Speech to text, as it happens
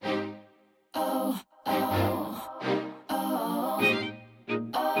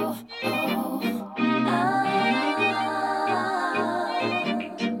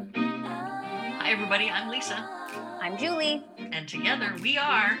we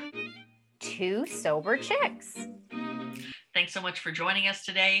are Two Sober Chicks. Thanks so much for joining us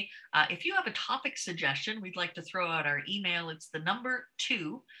today. If you have a topic suggestion, we'd like to throw out our email. It's the number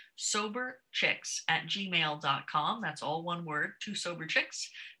 2 soberchicks@gmail.com. That's all one word,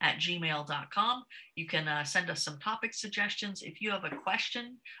 2soberchicks@gmail.com. You can send us some topic suggestions. If you have a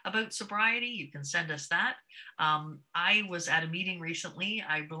question about sobriety, you can send us that. I was at a meeting recently.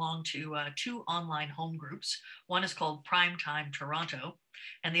 I belong to 2 online home groups. One is called Primetime Toronto,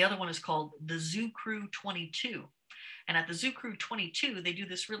 and the other one is called the Zoo Crew 22. And at the Zoo Crew 22, they do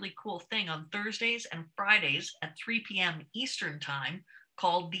this really cool thing on Thursdays and Fridays at 3 p.m. Eastern time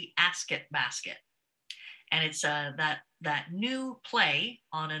called the Ask It Basket. And it's that new play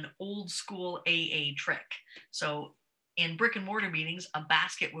on an old school AA trick. So in brick and mortar meetings, a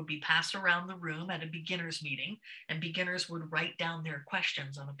basket would be passed around the room at a beginner's meeting, and beginners would write down their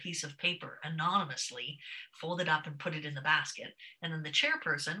questions on a piece of paper anonymously, fold it up and put it in the basket. And then the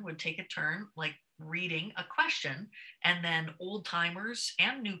chairperson would take a turn, like reading a question, and then old timers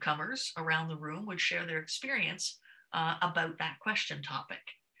and newcomers around the room would share their experience about that question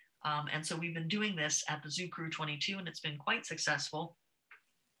topic. And so we've been doing this at the Zoo Crew 22, and it's been quite successful.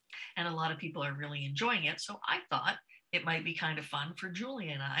 And a lot of people are really enjoying it. So I thought it might be kind of fun for Julie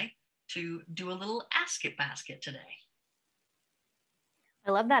and I to do a little Ask It Basket today.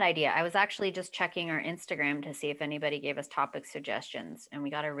 I love that idea. I was actually just checking our Instagram to see if anybody gave us topic suggestions, and we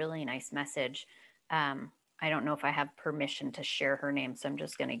got a really nice message. I don't know if I have permission to share her name, so I'm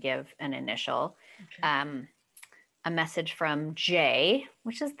just going to give an initial. Okay. A message from J,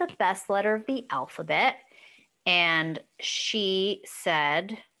 which is the best letter of the alphabet. And she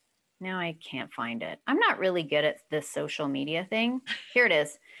said, no, I can't find it. I'm not really good at this social media thing. Here it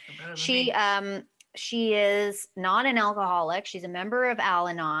is. She is not an alcoholic. She's a member of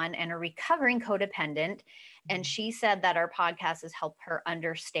Al-Anon and a recovering codependent. And she said that our podcast has helped her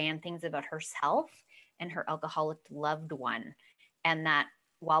understand things about herself and her alcoholic loved one. And that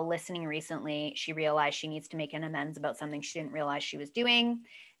while listening recently, she realized she needs to make an amends about something she didn't realize she was doing.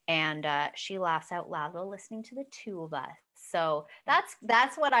 And she laughs out loud while listening to the two of us. So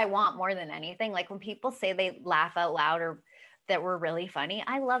that's what I want more than anything. Like when people say they laugh out loud or that we're really funny,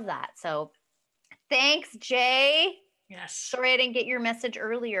 I love that. So thanks, Jay. Yes. Sorry I didn't get your message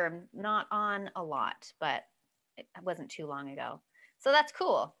earlier. I'm not on a lot, but it wasn't too long ago. So that's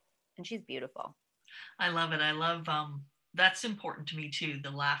cool. And she's beautiful. I love it. I love that's important to me too.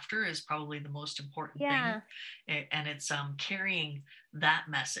 The laughter is probably the most important thing. And it's carrying that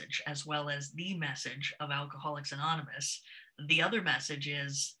message as well as the message of Alcoholics Anonymous. The other message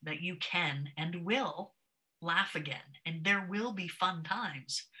is that you can and will laugh again. And there will be fun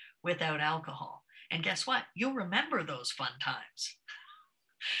times without alcohol. And guess what? You'll remember those fun times.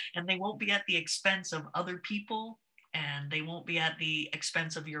 And they won't be at the expense of other people. And they won't be at the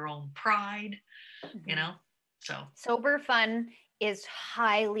expense of your own pride, you know? So sober fun is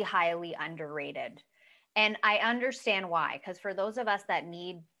highly, highly underrated. And I understand why, because for those of us that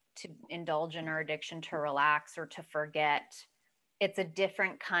need to indulge in our addiction to relax or to forget, it's a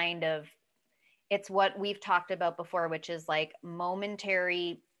different kind of, it's what we've talked about before, which is like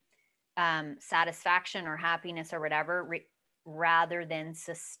momentary satisfaction or happiness or whatever, rather than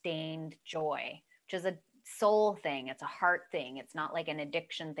sustained joy, which is a soul thing. It's a heart thing. It's not like an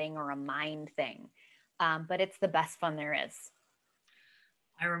addiction thing or a mind thing. But it's the best fun there is.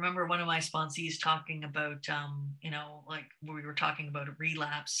 I remember one of my sponsees talking about, like we were talking about a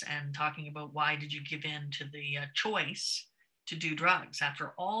relapse and talking about why did you give in to the choice to do drugs?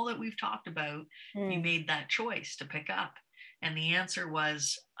 After all that we've talked about, you made that choice to pick up. And the answer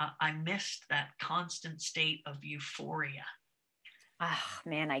was, I missed that constant state of euphoria. Ah,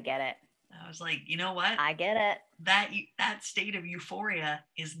 man, I get it. I was like, you know what? I get it. That state of euphoria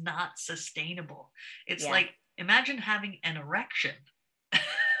is not sustainable. It's like, imagine having an erection.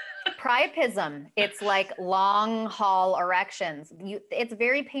 Priapism. It's like long haul erections. It's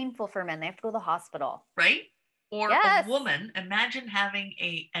very painful for men. They have to go to the hospital. Right? Or a woman, imagine having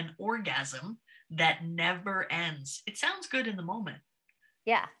an orgasm that never ends. It sounds good in the moment.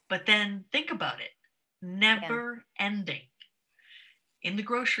 Yeah. But then think about it. Never ending. In the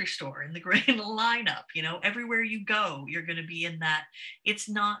grocery store, in the lineup, everywhere you go, you're going to be in that. It's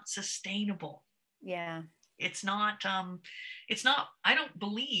not sustainable. Yeah. It's not, I don't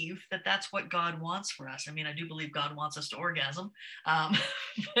believe that that's what God wants for us. I mean, I do believe God wants us to orgasm.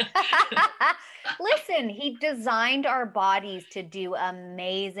 Listen, he designed our bodies to do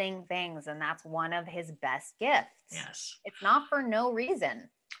amazing things, and that's one of his best gifts. Yes. It's not for no reason.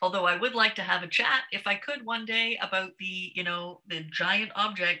 Although I would like to have a chat, if I could one day, about the, the giant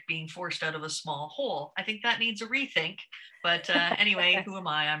object being forced out of a small hole. I think that needs a rethink. But anyway, who am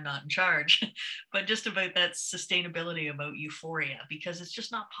I? I'm not in charge. But just about that sustainability, about euphoria, because it's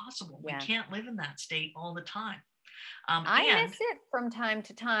just not possible. Yeah. We can't live in that state all the time. I miss it from time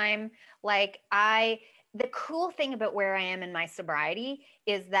to time. Like the cool thing about where I am in my sobriety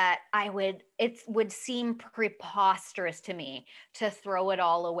is that it would seem preposterous to me to throw it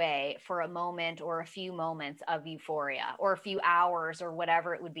all away for a moment or a few moments of euphoria or a few hours or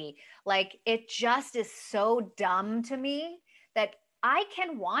whatever it would be. Like, it just is so dumb to me that I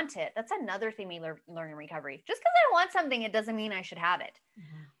can want it. That's another thing we learn in recovery. Just because I want something, it doesn't mean I should have it.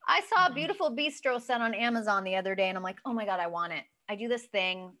 Mm-hmm. I saw a beautiful bistro set on Amazon the other day, and I'm like, oh my God, I want it. I do this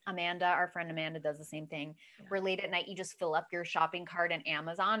thing. Our friend Amanda does the same thing. Yeah. Where late at night, you just fill up your shopping cart in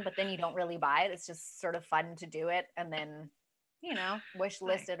Amazon, but then you don't really buy it. It's just sort of fun to do it. And then, wish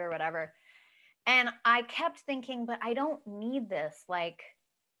list it or whatever. And I kept thinking, but I don't need this. Like,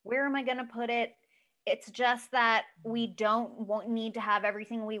 where am I going to put it? It's just that we won't need to have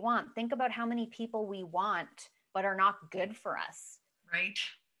everything we want. Think about how many people we want, but are not good for us. Right.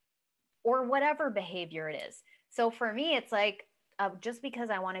 Or whatever behavior it is. So for me, it's like, just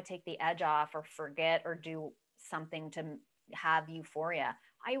because I want to take the edge off or forget or do something to have euphoria,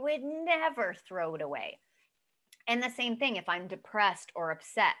 I would never throw it away. And the same thing, if I'm depressed or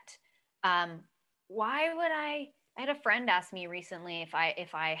upset, why would I had a friend ask me recently if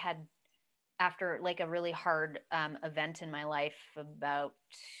I had, after like a really hard event in my life about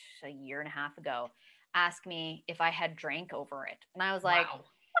a year and a half ago, ask me if I had drank over it. And I was like, wow.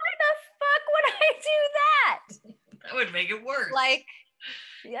 Why the fuck would I do that? That would make it worse. Like,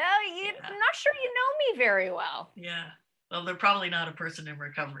 I'm not sure you know me very well. Yeah. Well, they're probably not a person in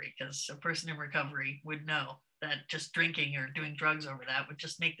recovery, because a person in recovery would know that just drinking or doing drugs over that would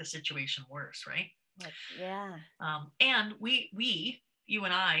just make the situation worse, right? Yeah. And you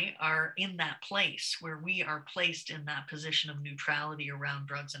and I are in that place where we are placed in that position of neutrality around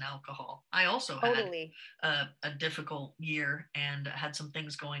drugs and alcohol. I also had a difficult year and had some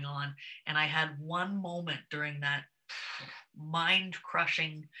things going on. And I had one moment during that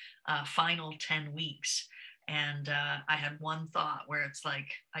mind-crushing final 10 weeks. And I had one thought where it's like,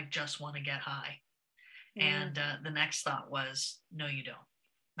 I just want to get high. Mm. And the next thought was, no, you don't.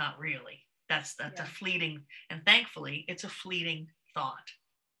 Not really. That's a fleeting, and thankfully it's a fleeting thought,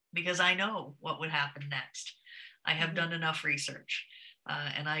 because I know what would happen next. I have done enough research,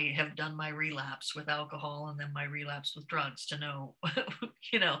 and I have done my relapse with alcohol and then my relapse with drugs to know,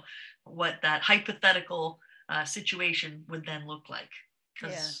 what that hypothetical situation would then look like.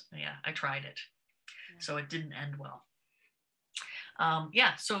 Because I tried it, so it didn't end well.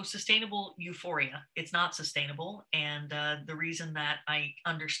 So sustainable euphoria, it's not sustainable. And the reason that I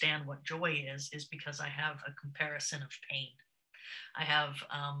understand what joy is because I have a comparison of pain. I have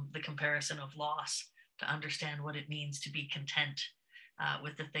the comparison of loss to understand what it means to be content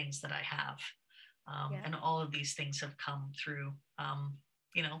with the things that I have. And all of these things have come through,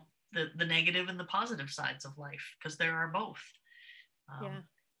 the negative and the positive sides of life, because there are both.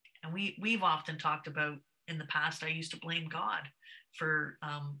 And we've often talked about, in the past, I used to blame God for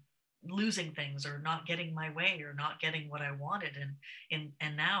losing things or not getting my way or not getting what I wanted.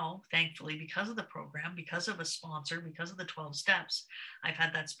 And now, thankfully, because of the program, because of a sponsor, because of the 12 steps, I've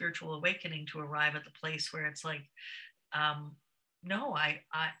had that spiritual awakening to arrive at the place where it's like, no,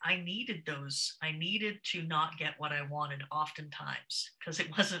 I needed those. I needed to not get what I wanted oftentimes, because it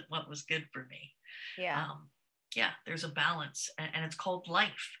wasn't what was good for me. There's a balance, and it's called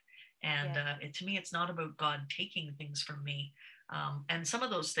life. And to me, it's not about God taking things from me. And some of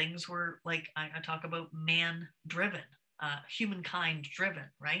those things were, like, I talk about man-driven, humankind-driven,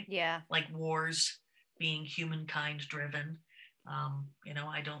 right? Yeah. Like wars being humankind-driven.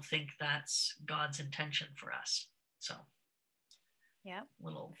 I don't think that's God's intention for us. So, if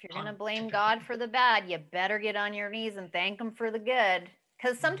you're going to blame God for the bad, you better get on your knees and thank him for the good.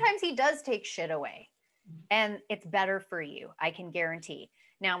 Because sometimes he does take shit away. And it's better for you, I can guarantee.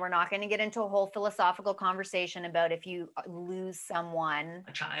 Now, we're not going to get into a whole philosophical conversation about if you lose someone.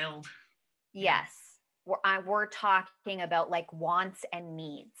 A child. Yes. We're talking about like wants and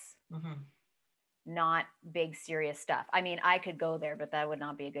needs, not big serious stuff. I mean, I could go there, but that would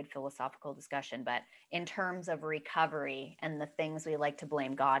not be a good philosophical discussion. But in terms of recovery and the things we like to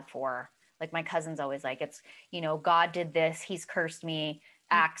blame God for, like my cousin's always like, it's, God did this, he's cursed me,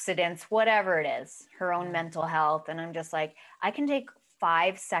 accidents, whatever it is, her own mental health. And I'm just like, I can take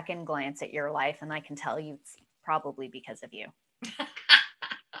 5-second glance at your life and I can tell you it's probably because of you.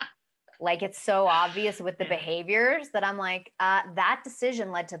 Like it's so obvious with the Yeah. behaviors that I'm like, that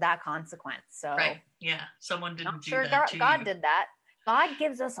decision led to that consequence. So Right. Yeah. Someone didn't not do sure that to God you. did that. God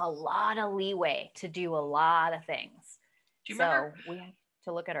gives us a lot of leeway to do a lot of things. Do you So remember? we have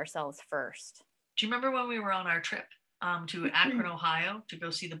to look at ourselves first. Do you remember when we were on our trip to Akron, Ohio, to go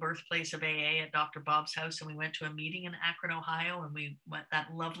see the birthplace of AA at Dr. Bob's house? And we went to a meeting in Akron, Ohio, and we met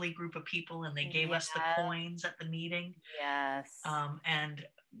that lovely group of people, and they gave us the coins at the meeting. Yes. And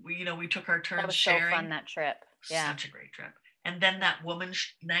we took our turns That was sharing. so fun, that trip. Yeah. Such a great trip. And then that woman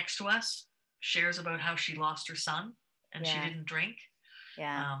next to us shares about how she lost her son and she didn't drink.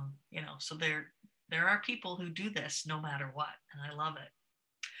 Yeah. So there are people who do this no matter what, and I love it.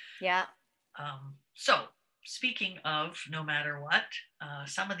 Yeah. So speaking of no matter what,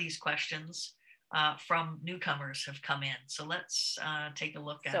 some of these questions from newcomers have come in. So let's take a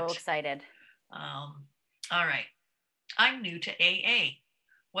look at. So excited. All right. I'm new to AA.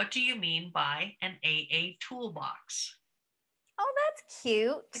 What do you mean by an AA toolbox? Oh, that's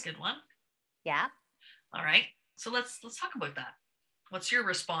cute. That's a good one. Yeah. All right. So let's talk about that. What's your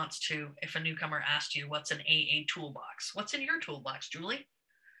response to if a newcomer asked you what's an AA toolbox? What's in your toolbox, Julie?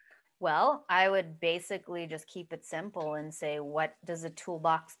 Well, I would basically just keep it simple and say, what does a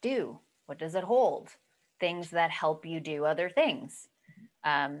toolbox do? What does it hold? Things that help you do other things.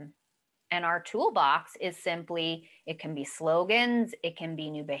 And our toolbox is simply, it can be slogans, it can be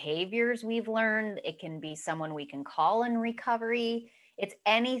new behaviors we've learned, it can be someone we can call in recovery. It's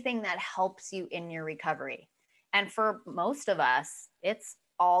anything that helps you in your recovery. And for most of us, it's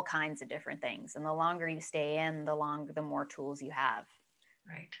all kinds of different things. And the longer you stay in, the more tools you have.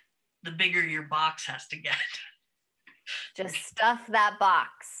 Right. The bigger your box has to get. Just stuff that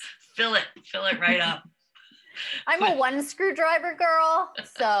box. Fill it right up. I'm a one screwdriver girl,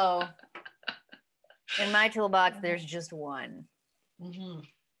 so in my toolbox, there's just one. Mm-hmm.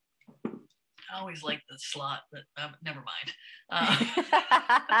 I always like the slot, but never mind.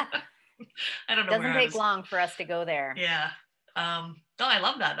 I don't know. Doesn't take long for us to go there. Yeah. No, I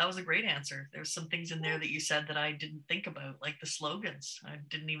love that. That was a great answer. There's some things in there that you said that I didn't think about, like the slogans. I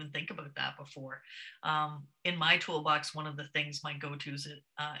didn't even think about that before. In my toolbox, one of the things my go-tos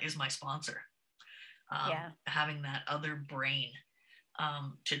is my sponsor. Having that other brain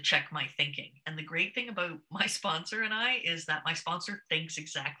to check my thinking. And the great thing about my sponsor and I is that my sponsor thinks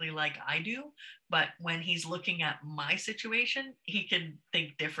exactly like I do, but when he's looking at my situation, he can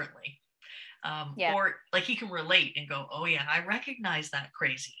think differently. Or like he can relate and go, oh yeah, I recognize that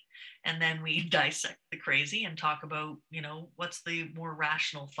crazy. And then we dissect the crazy and talk about, what's the more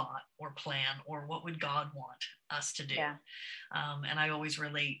rational thought or plan, or what would God want us to do? Yeah. And I always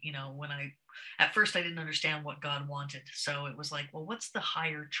relate, at first I didn't understand what God wanted. So it was like, well, what's the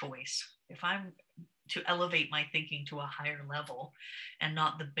higher choice? If I'm to elevate my thinking to a higher level and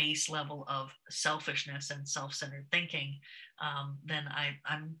not the base level of selfishness and self-centered thinking, then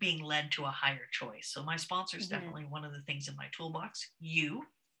I'm being led to a higher choice. So my sponsor is definitely one of the things in my toolbox. You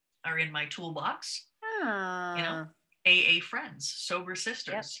are in my toolbox. AA friends, sober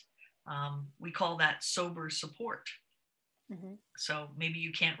sisters. Yep. We call that sober support. Mm-hmm. So maybe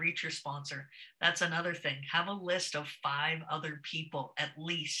you can't reach your sponsor. That's another thing. Have a list of 5 other people, at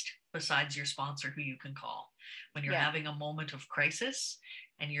least, besides your sponsor, who you can call when you're having a moment of crisis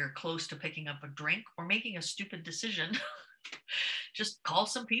and you're close to picking up a drink or making a stupid decision. Just call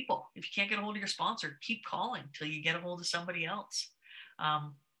some people. If you can't get a hold of your sponsor, keep calling till you get a hold of somebody else.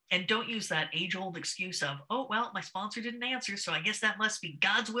 And don't use that age-old excuse of, oh, well, my sponsor didn't answer, so I guess that must be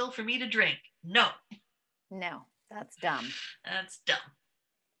God's will for me to drink. No, that's dumb. That's dumb.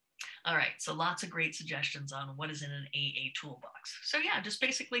 All right, so lots of great suggestions on what is in an AA toolbox. So yeah, just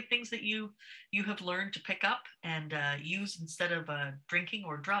basically things that you have learned to pick up and use instead of drinking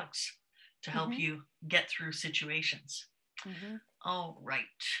or drugs to help you get through situations. Mm-hmm. All right.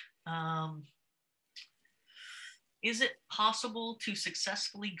 Is it possible to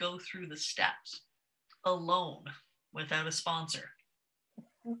successfully go through the steps alone without a sponsor?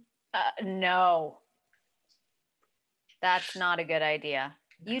 No. That's not a good idea.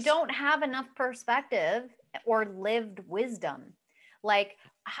 Nice. You don't have enough perspective or lived wisdom. Like,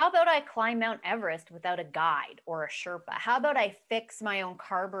 how about I climb Mount Everest without a guide or a Sherpa? How about I fix my own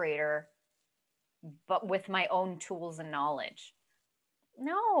carburetor, but with my own tools and knowledge?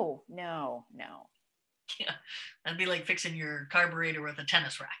 No. Yeah, that'd be like fixing your carburetor with a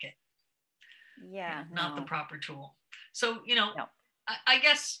tennis racket. Yeah. Not the proper tool. So, I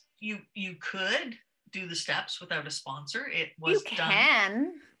guess you could do the steps without a sponsor. It was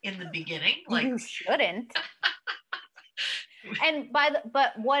done in the beginning. Like, you shouldn't. And but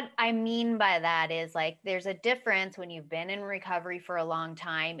what I mean by that is like there's a difference when you've been in recovery for a long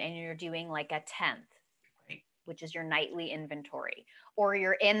time and you're doing like a 10th, Right. which is your nightly inventory, or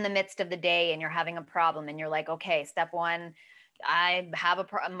you're in the midst of the day and you're having a problem and you're like, okay, step one, I have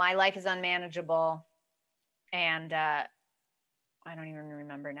my life is unmanageable, and I don't even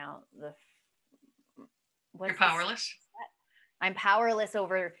remember now You're what's powerless. I'm powerless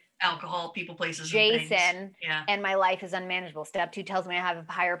over Alcohol, people, places, and things. Jason, Yeah. and my life is unmanageable. Step 2 tells me I have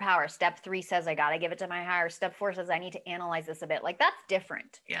a higher power. Step 3 says I got to give it to my higher. Step 4 says I need to analyze this a bit. Like that's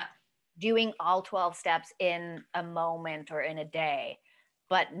different. Yeah. Doing all 12 steps in a moment or in a day,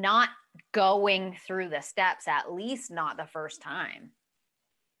 but not going through the steps, at least not the first time.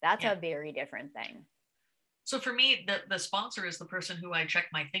 That's a very different thing. So for me, the sponsor is the person who I check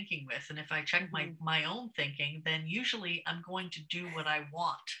my thinking with. And if I check my own thinking, then usually I'm going to do what I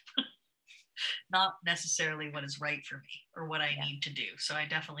want, not necessarily what is right for me or what I need to do. So I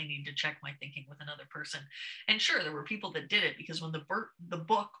definitely need to check my thinking with another person. And sure, there were people that did it because when the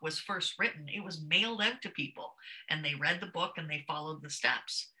book was first written, it was mailed out to people and they read the book and they followed the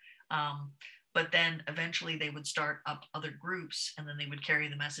steps. But then eventually they would start up other groups and then they would carry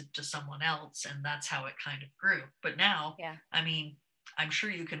the message to someone else. And that's how it kind of grew. But now, I mean, I'm sure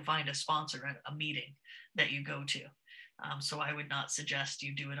you can find a sponsor at a meeting that you go to. So I would not suggest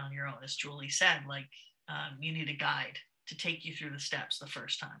you do it on your own. As Julie said, like you need a guide to take you through the steps the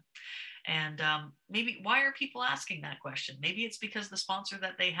first time. And maybe why are people asking that question? Maybe it's because the sponsor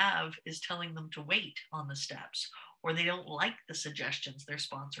that they have is telling them to wait on the steps, or they don't like the suggestions their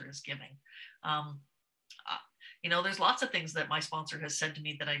sponsor is giving. There's lots of things that my sponsor has said to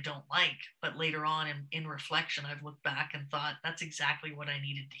me that I don't like, but later on in reflection, I've looked back and thought that's exactly what I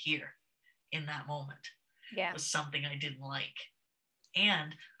needed to hear in that moment. It was something I didn't like.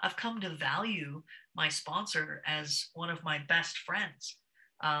 And I've come to value my sponsor as one of my best friends.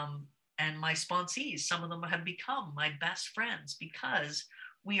 And my sponsees, some of them have become my best friends because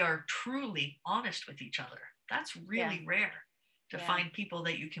we are truly honest with each other. That's really rare to find people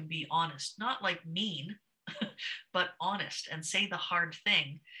that you can be honest, not like mean, but honest and say the hard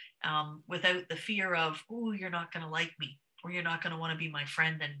thing without the fear of, oh, you're not going to like me or you're not going to want to be my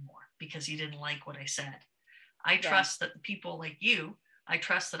friend anymore because you didn't like what I said. I trust that the people like you, I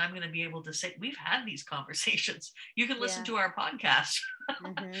trust that I'm going to be able to say, we've had these conversations. You can listen to our podcast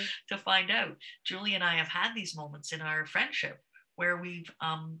to find out. Julie and I have had these moments in our friendship where we've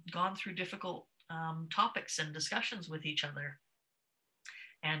gone through difficult topics and discussions with each other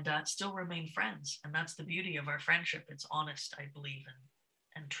and still remain friends. And that's the beauty of our friendship. It's honest, I believe,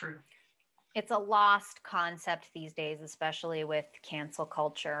 and true. It's a lost concept these days, especially with cancel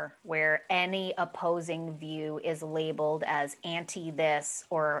culture, where any opposing view is labeled as anti this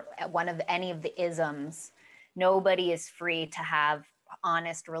or one of any of the isms. Nobody is free to have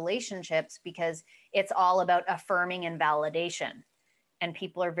honest relationships because it's all about affirming and validation. And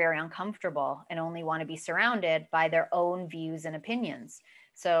people are very uncomfortable and only want to be surrounded by their own views and opinions.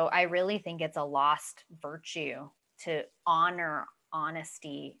 So I really think it's a lost virtue to honor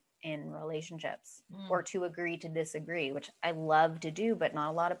honesty in relationships or to agree to disagree, which I love to do, but not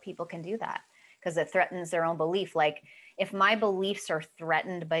a lot of people can do that because it threatens their own belief. Like if my beliefs are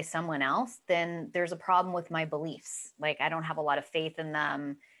threatened by someone else, then there's a problem with my beliefs. Like I don't have a lot of faith in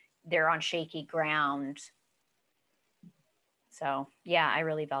them. They're on shaky ground. So yeah, I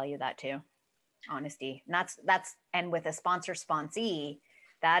really value that too. Honesty. And and with a sponsee,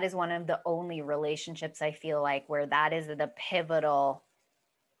 that is one of the only relationships I feel like where that is the pivotal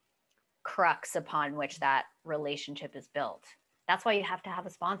crux upon which that relationship is built. That's why you have to have a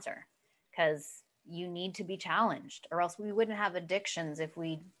sponsor, because you need to be challenged, or else we wouldn't have addictions if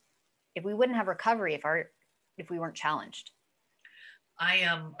we wouldn't have recovery if we weren't challenged.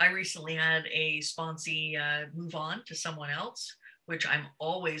 I recently had a sponsee move on to someone else, which I'm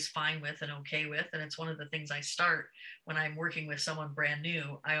always fine with and okay with. And it's one of the things I start when I'm working with someone brand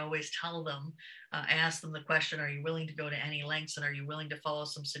new. I always tell them, I ask them the question, are you willing to go to any lengths and are you willing to follow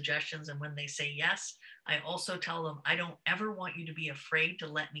some suggestions? And when they say yes, I also tell them, I don't ever want you to be afraid to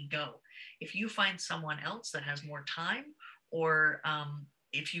let me go. If you find someone else that has more time, or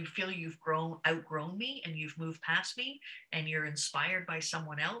if you feel you've outgrown me and you've moved past me and you're inspired by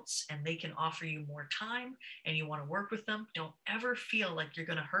someone else and they can offer you more time and you want to work with them, don't ever feel like you're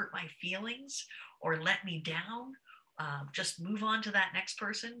going to hurt my feelings or let me down. Just move on to that next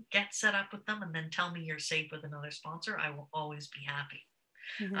person, get set up with them, and then tell me you're safe with another sponsor. I will always be happy.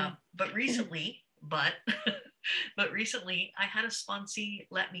 But recently, I had a sponsee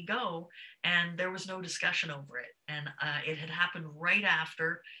let me go and there was no discussion over it. And it had happened right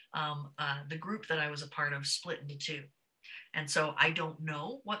after the group that I was a part of split into two. And so I don't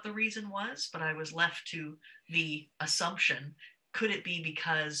know what the reason was, but I was left to the assumption, could it be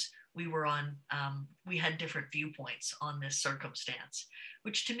because we were on, we had different viewpoints on this circumstance,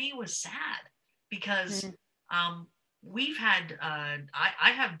 which to me was sad because we've had,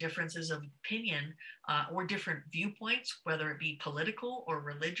 I have differences of opinion or different viewpoints, whether it be political or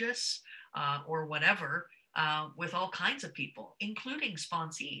religious or whatever, with all kinds of people, including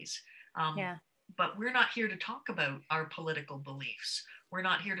sponsees. But we're not here to talk about our political beliefs. We're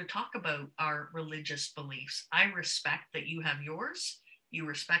not here to talk about our religious beliefs. I respect that you have yours. You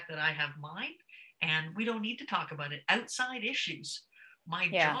respect that I have mine. And we don't need to talk about it. Outside issues. My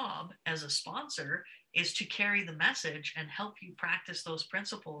job as a sponsor is to carry the message and help you practice those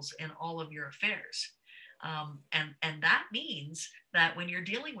principles in all of your affairs. And that means that when you're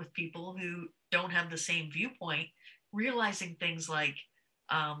dealing with people who don't have the same viewpoint, realizing things like,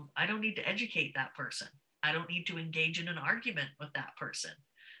 I don't need to educate that person. I don't need to engage in an argument with that person.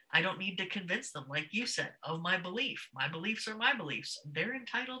 I don't need to convince them, like you said, of my belief. My beliefs are my beliefs. They're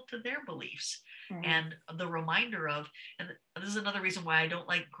entitled to their beliefs. And the reminder of, and this is another reason why I don't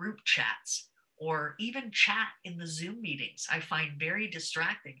like group chats or even chat in the Zoom meetings. I find very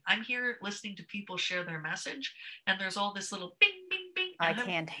distracting. I'm here listening to people share their message, and there's all this little bing, bing, bing. I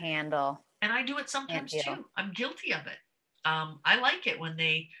can't handle. And I do it sometimes too. I'm guilty of it. I like it when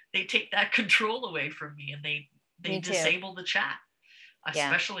they take that control away from me and they disable the chat. I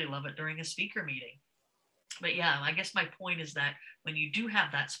especially love it during a speaker meeting. But yeah, I guess my point is that when you do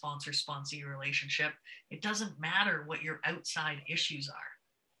have that sponsor-sponsee relationship, it doesn't matter what your outside issues are.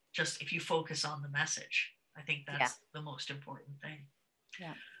 Just if you focus on the message, I think that's the most important thing.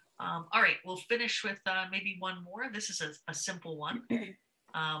 Yeah. All right, we'll finish with maybe one more. This is a simple one.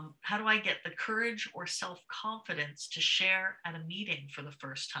 How do I get the courage or self-confidence to share at a meeting for the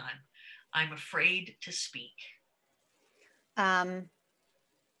first time? I'm afraid to speak.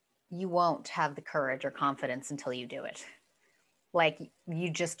 You won't have the courage or confidence until you do it. Like, you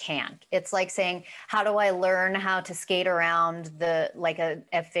just can't. It's like saying, how do I learn how to skate around like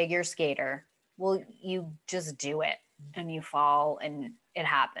a figure skater? Well, you just do it and you fall and it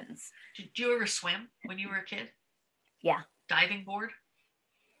happens. Did you ever swim when you were a kid? Yeah. Diving board?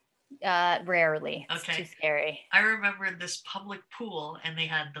 Rarely. It's too scary. I remember this public pool and they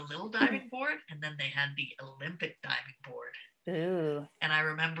had the little diving board and then they had the Olympic diving board. Ooh. And I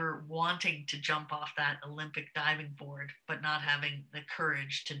remember wanting to jump off that Olympic diving board, but not having the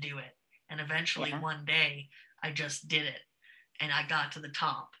courage to do it. And eventually one day I just did it and I got to the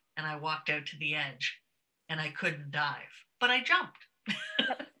top and I walked out to the edge and I couldn't dive, but I jumped.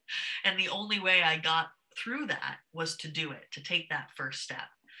 And the only way I got through that was to do it, to take that first step.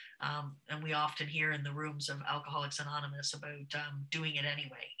 And we often hear in the rooms of Alcoholics Anonymous about doing it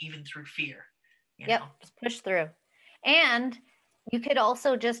anyway, even through fear. You know? Just push through. And you could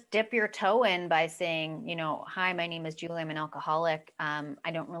also just dip your toe in by saying, hi, my name is Julie. I'm an alcoholic.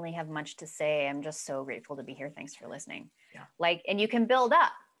 I don't really have much to say. I'm just so grateful to be here. Thanks for listening. Yeah. And you can build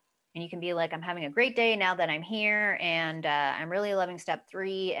up and you can be like, I'm having a great day now that I'm here. And I'm really loving step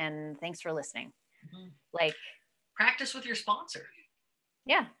 3. And thanks for listening. Practice with your sponsor.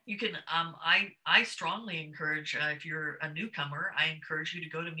 Yeah. You can, I strongly encourage, if you're a newcomer, I encourage you to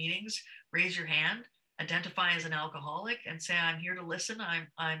go to meetings, raise your hand, identify as an alcoholic and say, I'm here to listen.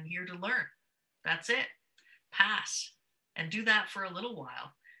 I'm here to learn. That's it. Pass and do that for a little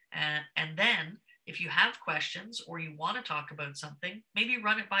while. And then if you have questions or you want to talk about something, maybe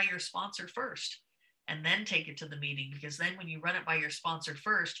run it by your sponsor first and then take it to the meeting. Because then when you run it by your sponsor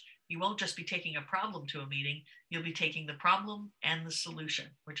first, you won't just be taking a problem to a meeting. You'll be taking the problem and the solution,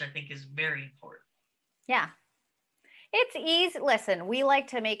 which I think is very important. Yeah. It's easy. Listen, we like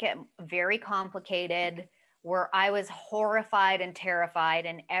to make it very complicated, where I was horrified and terrified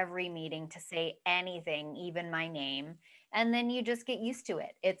in every meeting to say anything, even my name. And then you just get used to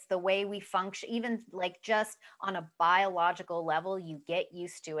it. It's the way we function, even just on a biological level, you get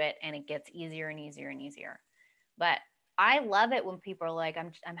used to it and it gets easier and easier and easier. But I love it when people are like,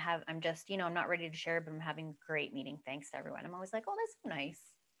 I'm just, I'm not ready to share, but I'm having a great meeting. Thanks to everyone. I'm always like, oh, that's so nice.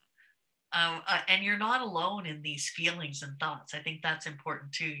 And you're not alone in these feelings and thoughts. I think that's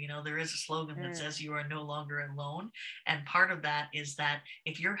important too. There is a slogan that says you are no longer alone. And part of that is that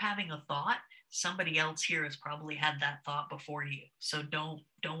if you're having a thought, somebody else here has probably had that thought before you. So don't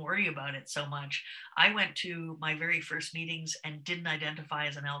worry about it so much. I went to my very first meetings and didn't identify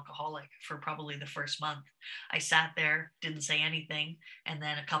as an alcoholic for probably the first month. I sat there, didn't say anything. And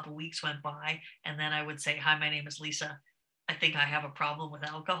then a couple weeks went by and then I would say, hi, my name is Lisa. I think I have a problem with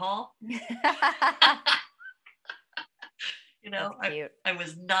alcohol. I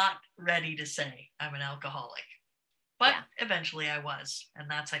was not ready to say I'm an alcoholic, But eventually I was. And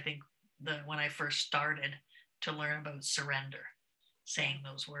that's, I think, when I first started to learn about surrender, saying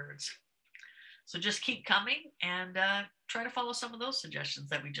those words. So just keep coming and try to follow some of those suggestions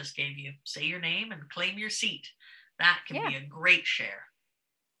that we just gave you. Say your name and claim your seat. That can be a great share.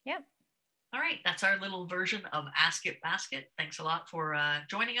 Yep. All right, that's our little version of Ask It Basket. Thanks a lot for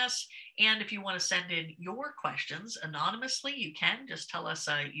joining us. And if you want to send in your questions anonymously, you can. Just tell us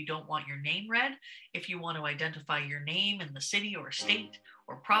you don't want your name read. If you want to identify your name and the city or state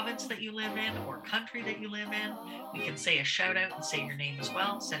or province that you live in or country that you live in, we can say a shout out and say your name as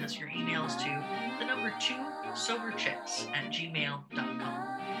well. Send us your emails to the number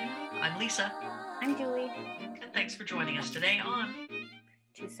 2soberchicks@gmail.com. I'm Lisa. I'm Julie. And thanks for joining us today on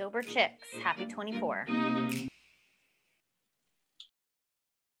 2 Sober Chicks. Happy 24.